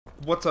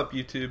What's up,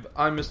 YouTube?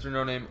 I'm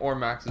MrNoName, or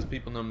Max as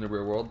people know him in the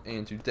real world,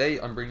 and today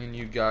I'm bringing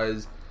you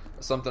guys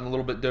something a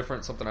little bit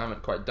different, something I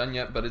haven't quite done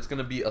yet, but it's going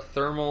to be a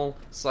thermal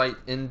sight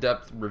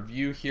in-depth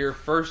review here.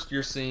 First,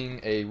 you're seeing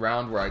a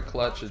round where I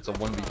clutch. It's a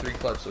 1v3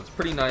 clutch, so it's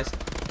pretty nice,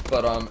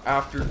 but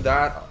after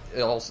that,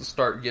 I'll also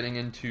start getting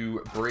into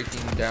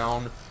breaking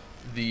down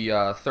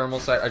the thermal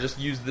sight. I just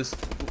used this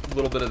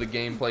little bit of the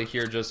gameplay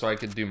here just so I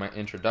could do my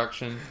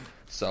introduction,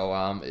 so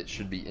it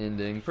should be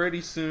ending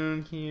pretty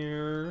soon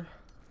here.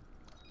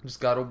 Just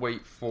gotta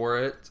wait for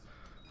it.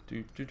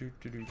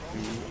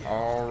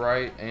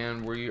 Alright,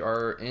 and we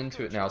are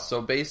into it now.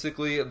 So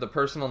basically, the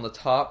person on the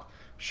top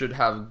should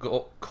have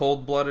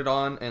cold-blooded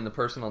on, and the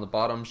person on the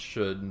bottom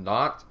should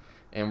not.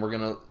 And we're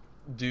gonna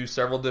do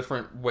several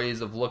different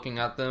ways of looking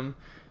at them.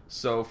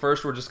 So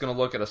first, we're just gonna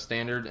look at a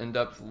standard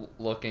in-depth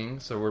looking.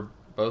 So we're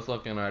both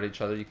looking at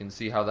each other. You can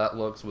see how that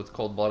looks with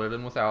cold-blooded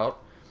and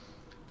without.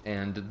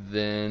 And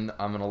then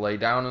I'm gonna lay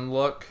down and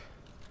look.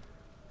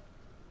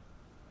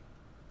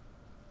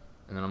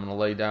 And then I'm going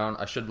to lay down,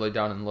 I should lay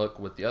down and look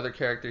with the other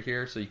character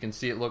here. So you can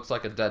see it looks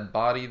like a dead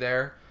body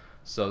there.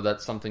 So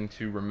that's something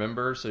to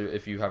remember. So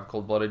if you have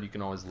cold-blooded, you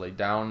can always lay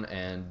down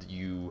and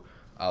you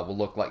will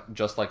look like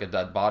just like a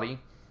dead body.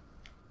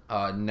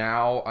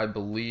 Now I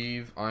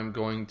believe I'm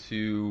going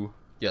to,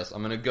 yes,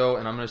 I'm going to go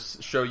and I'm going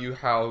to show you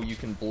how you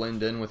can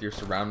blend in with your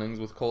surroundings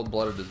with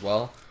cold-blooded as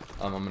well.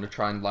 I'm going to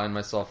try and line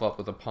myself up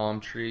with a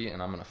palm tree,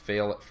 and I'm going to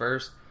fail at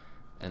first.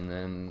 And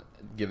then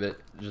give it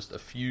just a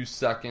few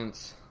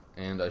seconds.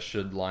 And I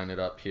should line it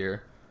up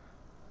here.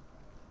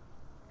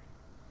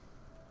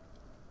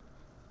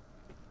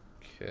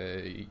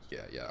 Okay,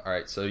 yeah.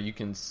 Alright, so you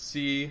can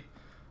see,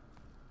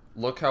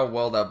 look how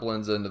well that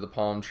blends into the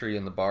palm tree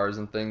and the bars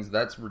and things.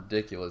 That's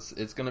ridiculous.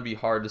 It's going to be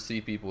hard to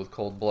see people with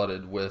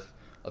cold-blooded with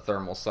a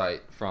thermal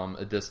sight from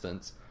a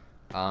distance.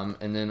 And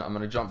then I'm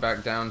going to jump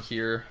back down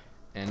here,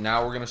 and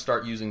now we're going to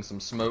start using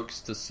some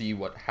smokes to see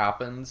what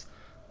happens.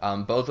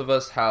 Both of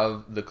us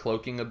have the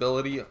cloaking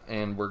ability,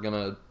 and we're going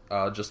to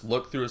just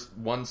look through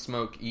one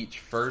smoke each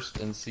first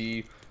and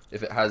see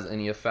if it has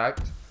any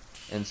effect.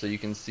 And so you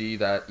can see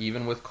that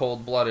even with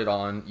cold-blooded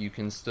on, you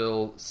can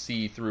still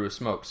see through a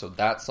smoke. So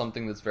that's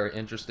something that's very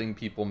interesting.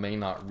 People may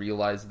not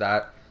realize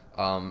that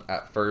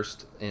at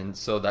first, and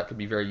so that could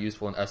be very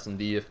useful in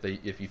S&D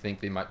if you think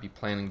they might be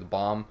planning the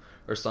bomb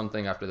or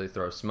something after they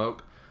throw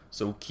smoke.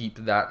 So keep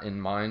that in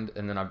mind.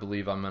 And then I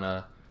believe I'm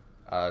gonna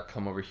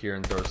come over here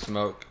and throw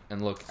smoke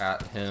and look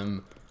at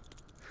him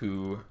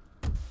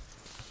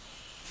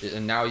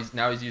and now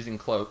he's using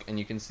cloak, and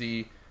you can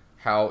see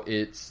how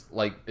it's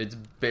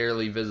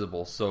barely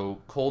visible. So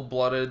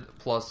cold-blooded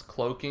plus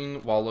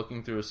cloaking while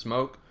looking through a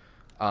smoke,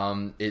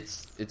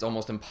 it's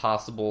almost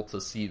impossible to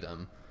see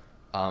them.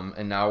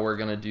 And now we're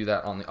gonna do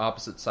that on the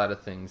opposite side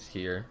of things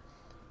here.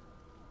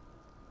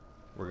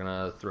 We're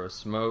gonna throw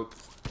smoke,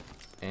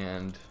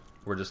 and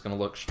we're just gonna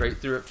look straight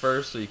through it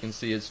first, so you can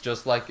see it's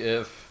just like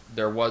if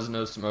there was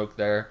no smoke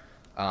there,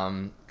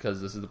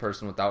 because this is the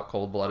person without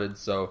cold-blooded.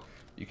 So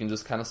you can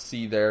just kind of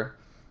see there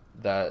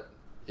that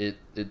it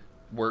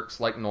works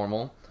like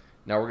normal.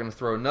 Now we're going to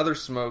throw another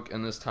smoke,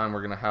 and this time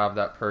we're going to have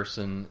that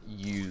person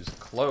use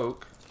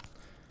cloak.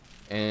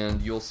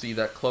 And you'll see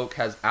that cloak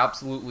has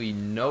absolutely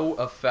no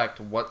effect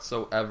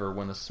whatsoever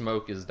when a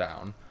smoke is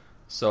down.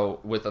 So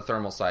with a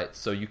thermal sight,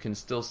 so you can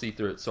still see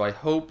through it. So I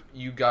hope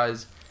you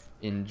guys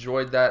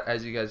enjoyed that.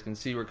 As you guys can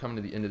see, we're coming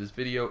to the end of this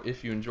video.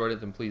 If you enjoyed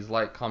it, then please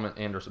like, comment,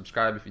 and or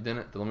subscribe. If you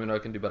didn't, then let me know I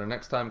can do better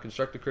next time.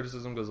 Constructive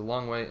criticism goes a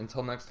long way.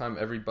 Until next time,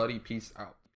 everybody, peace out.